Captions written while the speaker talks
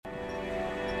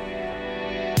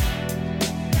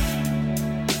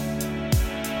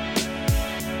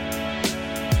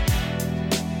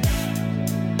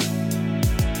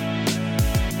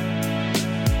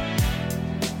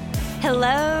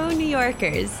Hello, New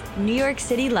Yorkers, New York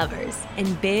City lovers,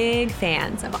 and big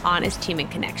fans of honest human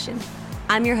connection.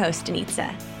 I'm your host, Nitz,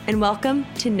 and welcome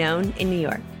to Known in New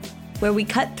York, where we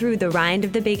cut through the rind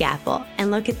of the Big Apple and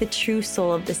look at the true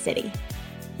soul of the city.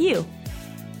 You.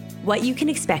 What you can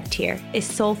expect here is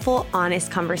soulful,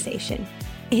 honest conversation,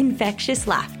 infectious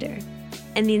laughter,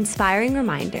 and the inspiring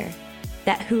reminder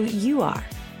that who you are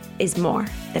is more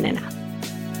than enough.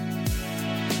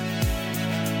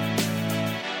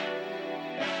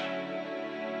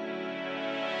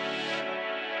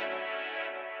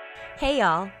 Hey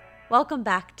y'all, welcome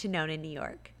back to Known in New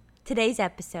York. Today's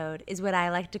episode is what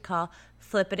I like to call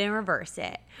Flip It and Reverse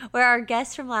It, where our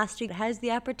guest from last week has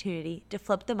the opportunity to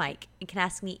flip the mic and can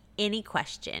ask me any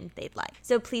question they'd like.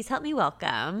 So please help me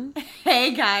welcome.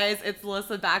 Hey guys, it's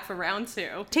Lyss back for round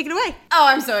 2. Take it away. Oh,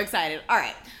 I'm so excited. All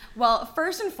right. Well,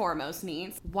 first and foremost,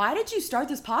 Nitz, why did you start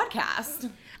this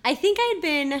podcast? I think I'd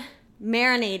been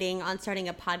marinating on starting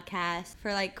a podcast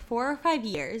for like 4 or 5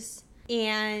 years.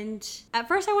 And at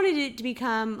first I wanted it to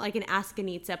become like an Ask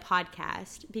Anitza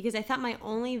podcast because I thought my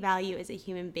only value as a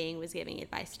human being was giving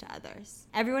advice to others.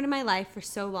 Everyone in my life for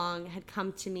so long had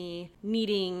come to me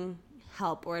needing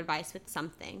help or advice with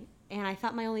something. And I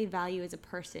thought my only value as a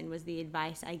person was the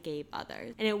advice I gave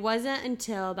others. And it wasn't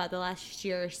until about the last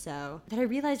year or so that I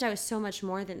realized I was so much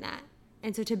more than that.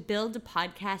 And so to build a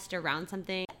podcast around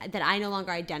something that I no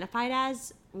longer identified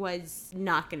as was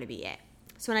not going to be it.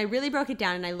 So when I really broke it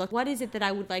down and I looked, what is it that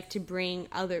I would like to bring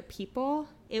other people?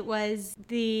 It was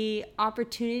the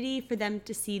opportunity for them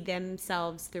to see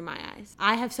themselves through my eyes.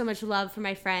 I have so much love for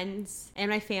my friends and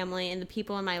my family and the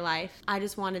people in my life. I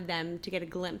just wanted them to get a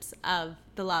glimpse of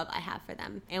the love I have for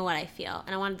them and what I feel.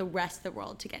 And I wanted the rest of the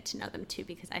world to get to know them too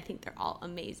because I think they're all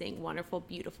amazing, wonderful,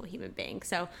 beautiful human beings.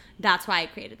 So that's why I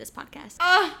created this podcast.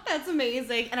 Oh, that's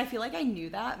amazing. And I feel like I knew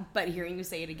that, but hearing you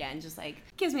say it again just like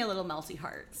gives me a little melty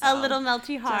heart. So. A little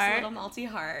melty heart. Just a little melty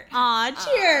heart. Aw,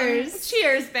 cheers.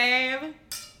 Cheers, babe.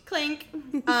 Clink.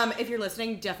 If you're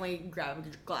listening, definitely grab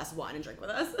a glass of wine and drink with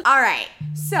us. All right.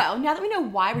 So now that we know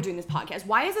why we're doing this podcast,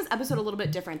 why is this episode a little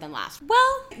bit different than last?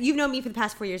 Well, you've known me for the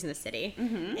past 4 years in the city.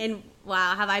 Mm-hmm. And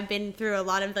wow, have I been through a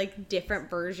lot of like different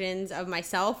versions of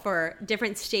myself or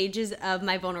different stages of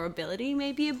my vulnerability,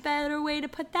 maybe a better way to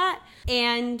put that.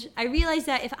 And I realized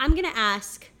that if I'm going to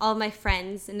ask all of my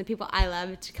friends and the people I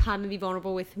love to come and be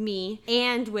vulnerable with me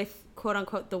and with quote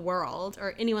unquote the world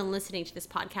or anyone listening to this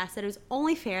podcast, that it was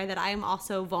only fair that I am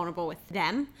also vulnerable with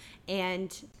them.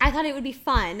 And I thought it would be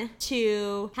fun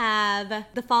to have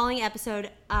the following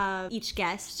episode of each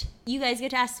guest. You guys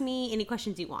get to ask me any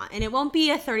questions you want. And it won't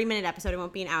be a 30-minute episode. It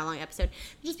won't be an hour-long episode.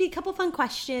 It'll just be a couple fun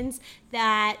questions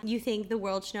that you think the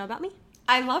world should know about me.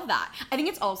 I love that. I think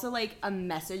it's also like a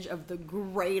message of the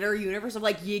greater universe of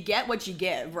like you get what you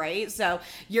give, right? So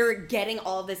you're getting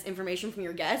all of this information from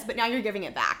your guests, but now you're giving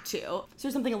it back too. So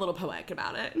there's something a little poetic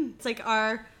about it. It's like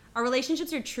our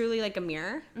relationships are truly like a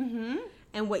mirror. Mm-hmm.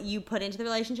 And what you put into the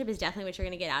relationship is definitely what you're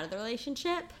going to get out of the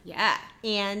relationship. Yeah.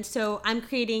 And so I'm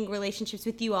creating relationships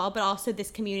with you all, but also this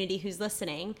community who's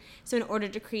listening. So in order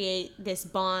to create this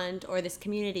bond or this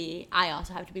community, I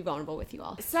also have to be vulnerable with you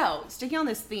all. So sticking on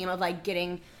this theme of like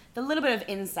getting the little bit of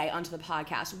insight onto the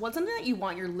podcast, what's something that you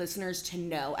want your listeners to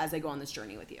know as they go on this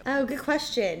journey with you? Oh, good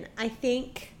question. I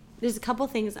think there's a couple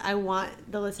things I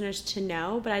want the listeners to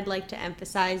know, but I'd like to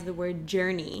emphasize the word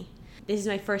journey. This is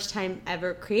my first time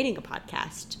ever creating a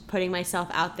podcast, putting myself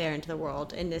out there into the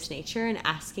world in this nature and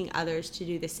asking others to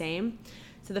do the same.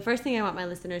 So the first thing I want my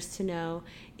listeners to know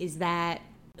is that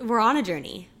we're on a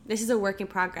journey. This is a work in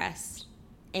progress,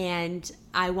 and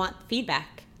I want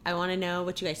feedback. I want to know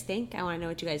what you guys think. I want to know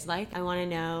what you guys like. I want to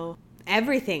know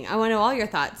everything. I want to know all your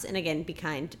thoughts. And again, be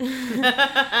kind.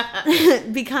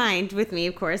 Be kind with me,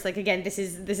 of course. Like, again, this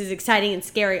is exciting and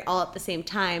scary all at the same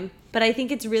time. But I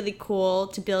think it's really cool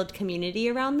to build community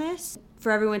around this,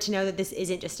 for everyone to know that this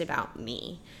isn't just about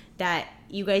me, that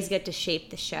you guys get to shape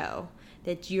the show,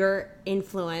 that your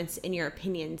influence and your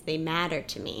opinions, they matter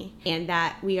to me, and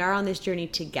that we are on this journey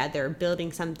together,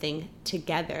 building something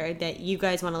together that you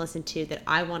guys want to listen to, that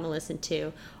I want to listen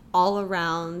to, all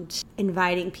around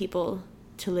inviting people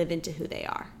to live into who they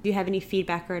are. If you have any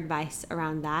feedback or advice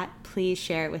around that, please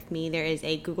share it with me. There is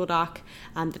a Google Doc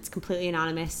that's completely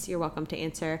anonymous. You're welcome to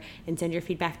answer and send your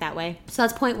feedback that way. So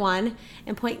that's point 1.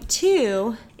 And point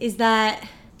 2 is that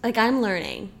like I'm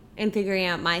learning and figuring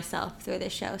out myself through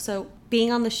this show. So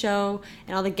being on the show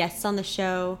and all the guests on the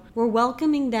show, we're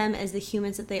welcoming them as the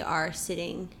humans that they are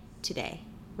sitting today,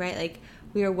 right? Like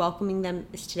we are welcoming them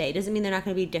today. Doesn't mean they're not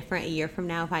going to be different a year from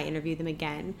now if I interview them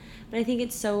again. But I think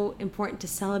it's so important to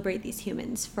celebrate these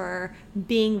humans for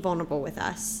being vulnerable with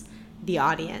us, the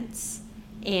audience,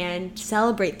 and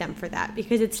celebrate them for that,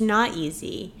 because it's not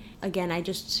easy. Again,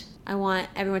 I want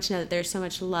everyone to know that there's so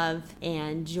much love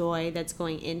and joy that's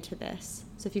going into this.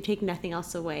 So if you take nothing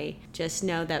else away, just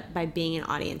know that by being an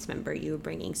audience member, you are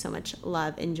bringing so much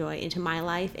love and joy into my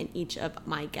life and each of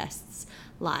my guests'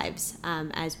 lives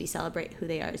as we celebrate who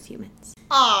they are as humans.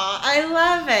 Aw, I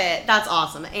love it. That's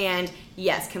awesome. And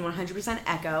yes, can 100%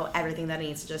 echo everything that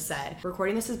Nitz just said.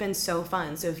 Recording this has been so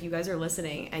fun. So if you guys are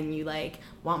listening and you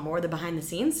want more of the behind the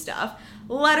scenes stuff,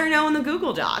 let her know in the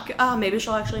Google Doc. Maybe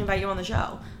she'll actually invite you on the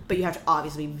show. But you have to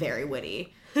obviously be very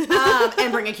witty.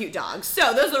 And bring a cute dog.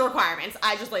 So those are the requirements.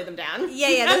 I just laid them down.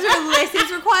 Yeah, those are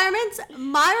Lyss's requirements.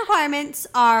 My requirements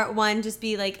are, 1, just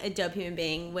be a dope human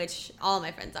being, which all of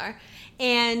my friends are.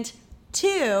 And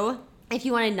 2, if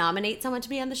you want to nominate someone to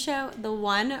be on the show, the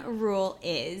one rule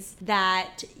is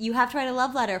that you have to write a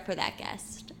love letter for that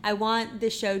guest. I want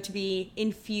the show to be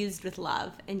infused with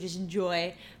love and just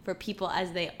joy for people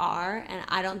as they are, and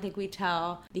I don't think we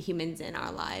tell the humans in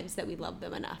our lives that we love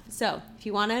them enough. So if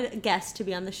you want a guest to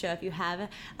be on the show, if you have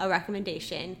a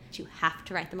recommendation, you have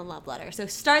to write them a love letter. So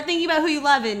start thinking about who you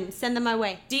love and send them my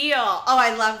way. Deal. Oh,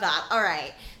 I love that. All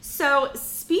right. So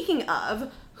speaking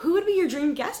of, who would be your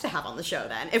dream guest to have on the show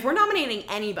then? If we're nominating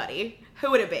anybody,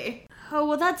 who would it be? Oh,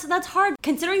 well, that's hard.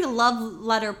 Considering the love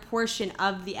letter portion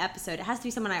of the episode, it has to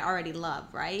be someone I already love,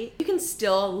 right? You can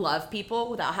still love people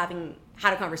without having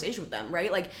had a conversation with them,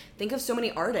 right? Think of so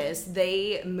many artists.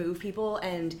 They move people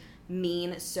and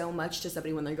mean so much to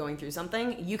somebody when they're going through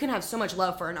something. You can have so much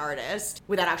love for an artist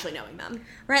without actually knowing them.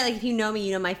 Right, if you know me,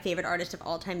 you know my favorite artist of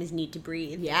all time is Need to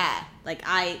Breathe. Yeah.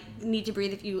 I Need to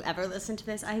Breathe, if you ever listen to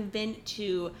this, I've been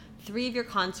to 3 of your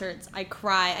concerts. I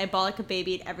cry. I bawl like a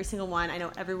baby at every single one. I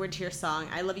know every word to your song.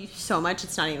 I love you so much.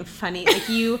 It's not even funny.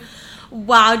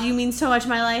 Wow, do you mean so much in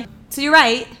my life? So you're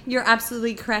right. You're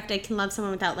absolutely correct. I can love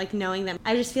someone without knowing them.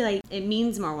 I just feel like it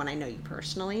means more when I know you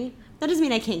personally. That doesn't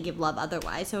mean I can't give love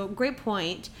otherwise. So great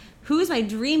point. Who is my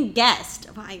dream guest?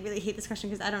 Oh, I really hate this question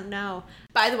because I don't know.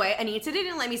 By the way, Anita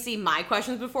didn't let me see my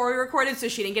questions before we recorded, so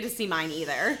she didn't get to see mine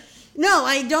either. No,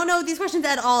 I don't know these questions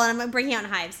at all, and I'm breaking out in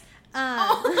hives.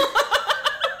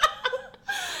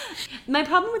 My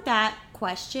problem with that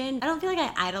question, I don't feel like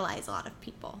I idolize a lot of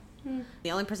people. The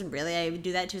only person really I would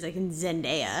do that to is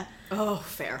Zendaya. Oh,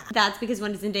 fair. That's because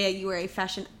when Zendaya, you are a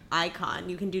fashion icon.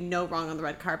 You can do no wrong on the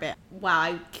red carpet. Wow,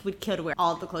 I would kill to wear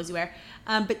all of the clothes you wear.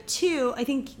 But 2, I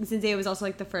think Zendaya was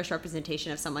also the first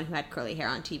representation of someone who had curly hair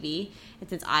on TV. And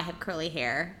since I have curly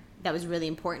hair, that was really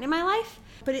important in my life.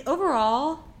 But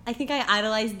overall, I think I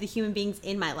idolized the human beings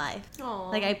in my life.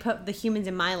 Aww. I put the humans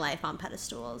in my life on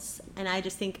pedestals. And I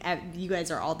just think you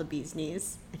guys are all the bee's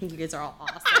knees. I think you guys are all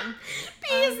awesome.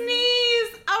 Bee's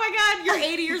knees! Oh my god, you're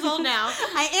 80 years old now.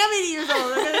 I am 80 years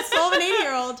old. I got the soul of an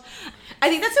 80-year-old. I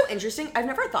think that's so interesting. I've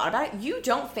never thought about it. You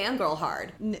don't fangirl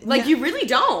hard. You really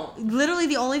don't. Literally,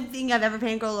 the only thing I've ever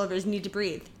fangirl over is Need to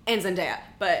Breathe. And Zendaya.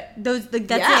 But that's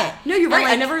it. No, you're right.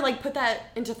 I never put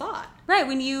that into thought. Right,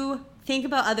 when you think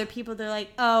about other people, they're like,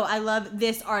 oh, I love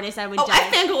this artist. I would die.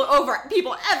 I fangirl over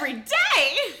people every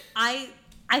day. I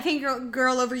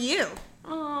fangirl over you.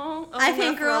 Oh, I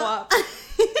fangirl up.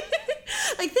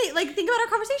 Think about our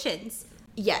conversations.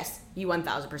 Yes, you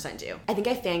 1000% do. I think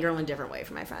I fangirl in a different way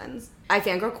for my friends. I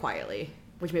fangirl quietly,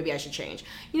 which maybe I should change.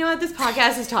 You know what? This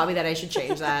podcast has taught me that I should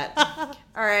change that.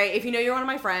 All right, if you know you're one of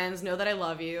my friends, know that I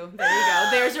love you. There you go.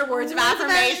 There's your words of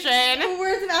affirmation.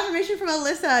 Words of affirmation from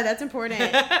Alyssa. That's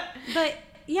important. But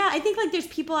yeah, I think there's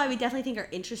people I would definitely think are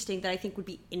interesting that I think would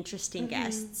be interesting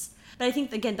guests. But I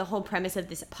think, again, the whole premise of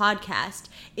this podcast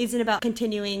isn't about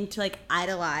continuing to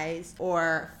idolize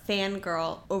or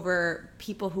fangirl over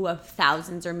people who have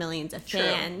thousands or millions of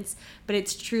fans. True. But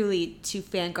it's truly to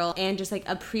fangirl and just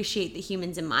appreciate the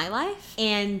humans in my life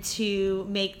and to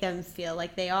make them feel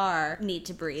like they are Need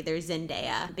to Breathe or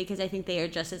Zendaya, because I think they are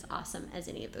just as awesome as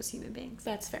any of those human beings.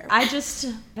 That's fair. I just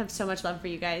have so much love for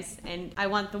you guys, and I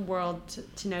want the world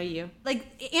to know you.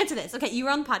 Answer this. Okay, you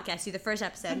were on the podcast, the first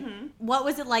episode. Mm-hmm. What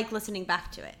was it like listening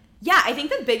back to it? Yeah, I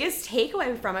think the biggest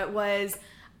takeaway from it was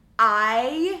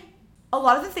a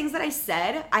lot of the things that I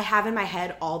said, I have in my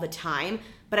head all the time,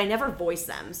 but I never voice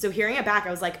them. So hearing it back,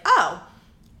 I was like, oh,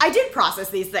 I did process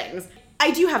these things.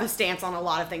 I do have a stance on a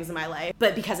lot of things in my life,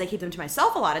 but because I keep them to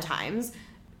myself a lot of times,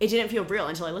 it didn't feel real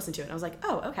until I listened to it. And I was like,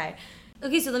 oh, okay.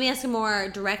 Okay, so let me ask a more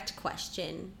direct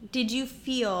question. Did you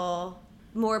feel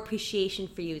more appreciation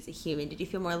for you as a human? Did you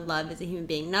feel more love as a human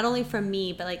being? Not only from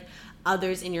me, but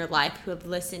others in your life who have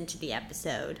listened to the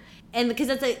episode. And because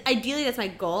ideally that's my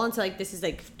goal, and so this is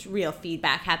real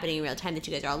feedback happening in real time that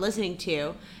you guys are all listening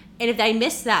to. And if I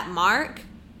miss that mark,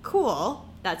 cool,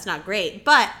 that's not great,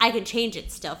 but I can change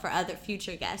it still for other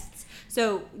future guests.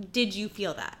 So did you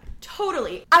feel that?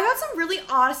 Totally. I got some really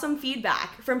awesome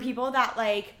feedback from people that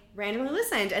like randomly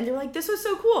listened and they were like, this was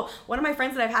so cool. One of my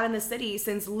friends that I've had in the city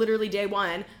since literally day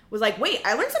one was like, wait,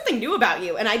 I learned something new about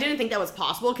you. And I didn't think that was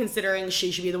possible considering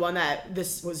she should be the one that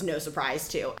this was no surprise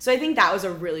to. So I think that was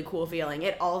a really cool feeling.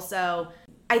 It also,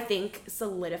 I think,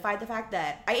 solidified the fact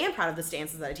that I am proud of the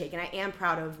stances that I take and I am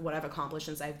proud of what I've accomplished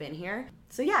since I've been here.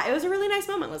 So yeah, it was a really nice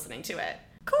moment listening to it.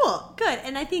 Cool. Good.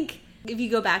 And I think if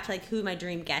you go back to like who my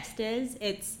dream guest is,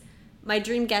 my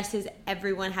dream guest is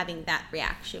everyone having that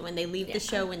reaction when they leave the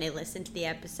show, when they listen to the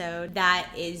episode. That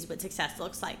is what success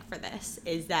looks like for this,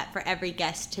 is that for every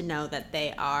guest to know that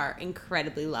they are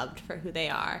incredibly loved for who they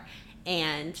are.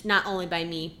 And not only by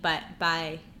me, but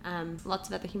by lots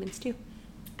of other humans too.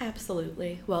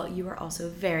 Absolutely. Well, you are also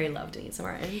very loved in Nitz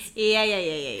Martins.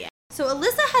 Yeah. So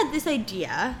Alyssa had this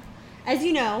idea. As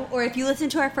you know, or if you listen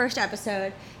to our first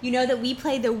episode, you know that we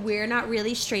play the We're Not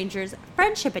Really Strangers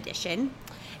Friendship Edition.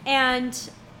 And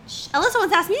Alyssa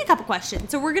wants to ask me a couple questions.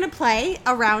 So we're going to play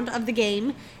a round of the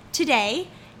game today.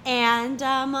 And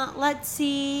let's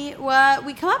see what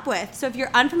we come up with. So if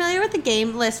you're unfamiliar with the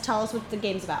game, Lyss, tell us what the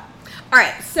game's about. All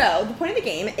right. So the point of the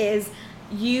game is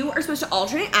you are supposed to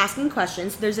alternate asking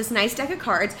questions. There's this nice deck of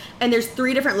cards, and there's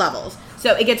 3 different levels.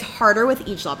 So it gets harder with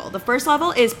each level. The first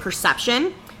level is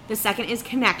perception. The second is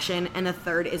connection. And the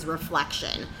third is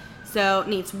reflection. So,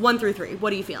 Nitz, 1 through 3.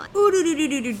 What are you feeling?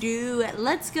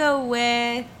 Let's go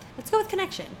with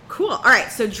connection. Cool. All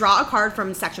right. So, draw a card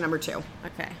from section number 2.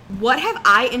 Okay. What have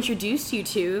I introduced you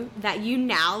to that you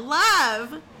now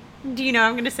love? Do you know what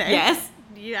I'm going to say? Yes.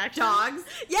 Do you actually? Dogs.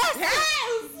 Yes.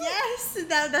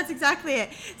 That's exactly it.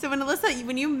 So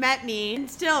when you met me,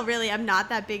 and still really, I'm not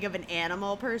that big of an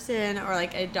animal person or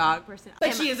like a dog person.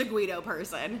 But she is a Guido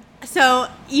person. So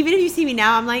even if you see me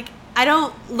now, I'm like, I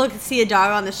don't see a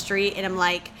dog on the street and I'm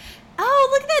like, oh,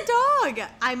 look at that dog.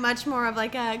 I'm much more of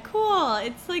like cool,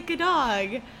 it's like a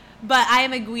dog. But I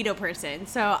am a Guido person.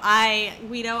 So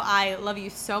Guido, I love you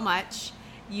so much.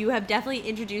 You have definitely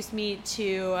introduced me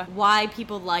to why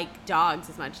people like dogs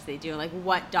as much as they do, like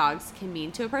what dogs can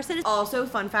mean to a person. Also,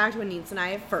 fun fact, when Nitz and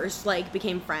I first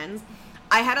became friends,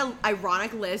 I had an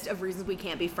ironic list of reasons we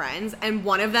can't be friends, and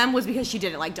one of them was because she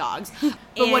didn't like dogs.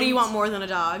 But what do you want more than a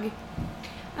dog?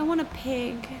 I want a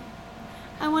pig.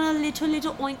 I want a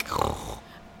little oink.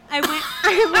 I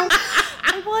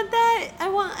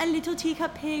want a little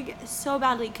teacup pig so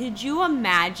badly. Could you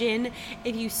imagine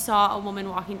if you saw a woman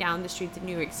walking down the streets of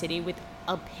New York City with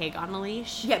a pig on a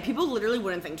leash? Yeah, people literally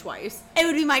wouldn't think twice. It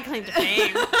would be my claim to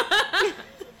fame.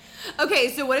 Okay,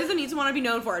 so what does the Nitz want to be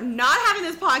known for? Not having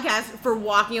this podcast for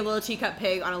walking a little teacup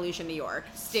pig on a leash in New York.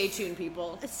 Stay tuned,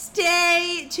 people.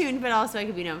 Stay tuned, but also I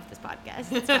could be known for this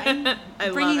podcast. It's fine.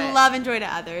 Bringing love it. love and joy to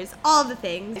others. All of the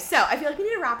things. So I feel like we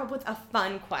need to wrap up with a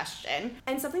fun question.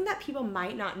 And something that people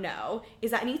might not know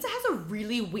is that Nitz has a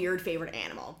really weird favorite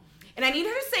animal. And I need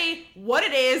her to say what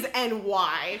it is and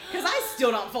why, because I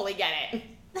still don't fully get it.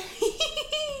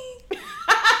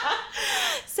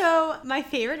 So my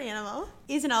favorite animal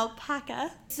is an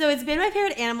alpaca. So it's been my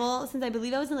favorite animal since I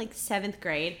believe I was in like 7th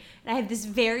grade. And I have this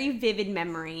very vivid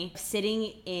memory of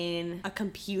sitting in a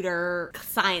computer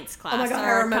science class. Oh my God,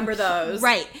 I remember those.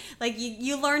 Right. Like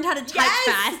you learned how to type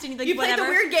fast. And you whatever. played the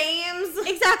weird games.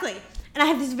 Exactly. And I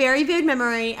have this very vivid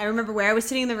memory. I remember where I was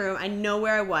sitting in the room. I know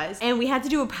where I was. And we had to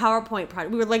do a PowerPoint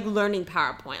project. We were like learning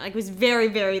PowerPoint. Like it was very,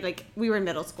 very we were in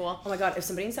middle school. Oh my God, if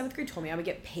somebody in 7th grade told me I would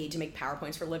get paid to make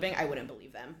PowerPoints for a living, I wouldn't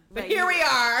believe them. But here we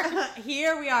are.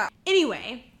 Here we are.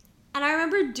 Anyway, and I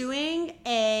remember doing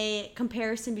a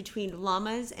comparison between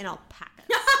llamas and alpacas.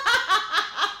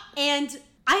 And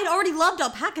I had already loved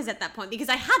alpacas at that point because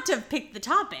I had to pick the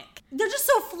topic. They're just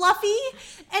so fluffy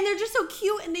and they're just so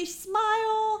cute and they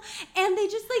smile and they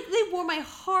just they warm my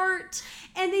heart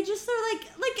and they just are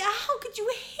like how could you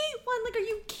hate one? Like, are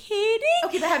you kidding?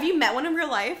 Okay, but have you met one in real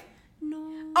life? No.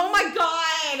 Oh my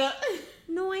God.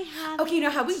 No, I haven't. Okay, you know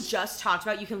how we just talked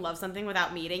about you can love something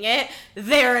without meeting it?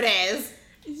 There it is.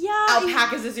 Yeah.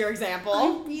 Alpacas is your example.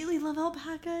 I really love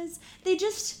alpacas. They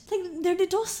just, they're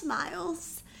little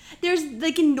smiles. There's,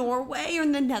 in Norway or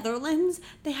in the Netherlands,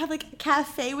 they have, a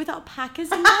cafe with alpacas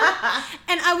in them.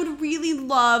 And I would really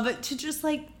love to just,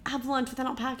 have lunch with an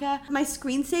alpaca. My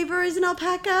screensaver is an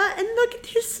alpaca. And look at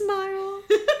his smile.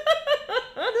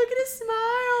 Look at his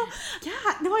smile.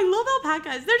 Yeah, no, I love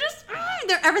alpacas. They're just,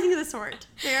 they're everything of the sort.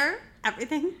 They're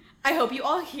everything. I hope you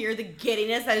all hear the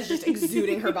giddiness that is just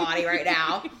exuding her body right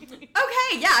now.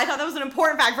 Okay, yeah, I thought that was an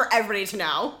important fact for everybody to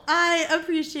know. I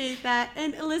appreciate that.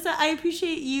 And Alyssa, I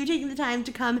appreciate you taking the time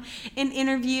to come and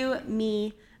interview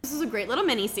me. This was a great little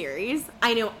mini-series.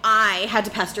 I know I had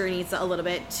to pester Anissa a little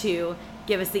bit to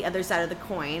give us the other side of the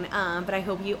coin. But I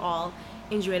hope you all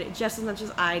enjoyed it just as much as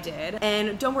I did.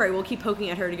 And don't worry, we'll keep poking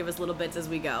at her to give us little bits as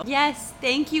we go. Yes,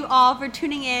 thank you all for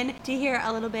tuning in to hear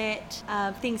a little bit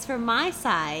of things from my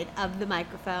side of the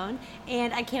microphone.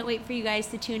 And I can't wait for you guys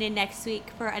to tune in next week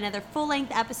for another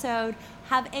full-length episode.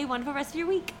 Have a wonderful rest of your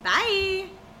week. Bye!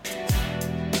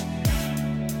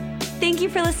 Thank you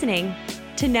for listening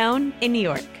to Known in New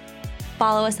York.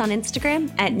 Follow us on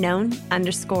Instagram at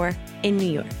known_in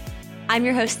New York. I'm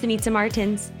your host, Nitz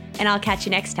Martins, and I'll catch you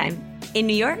next time in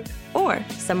New York or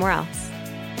somewhere else.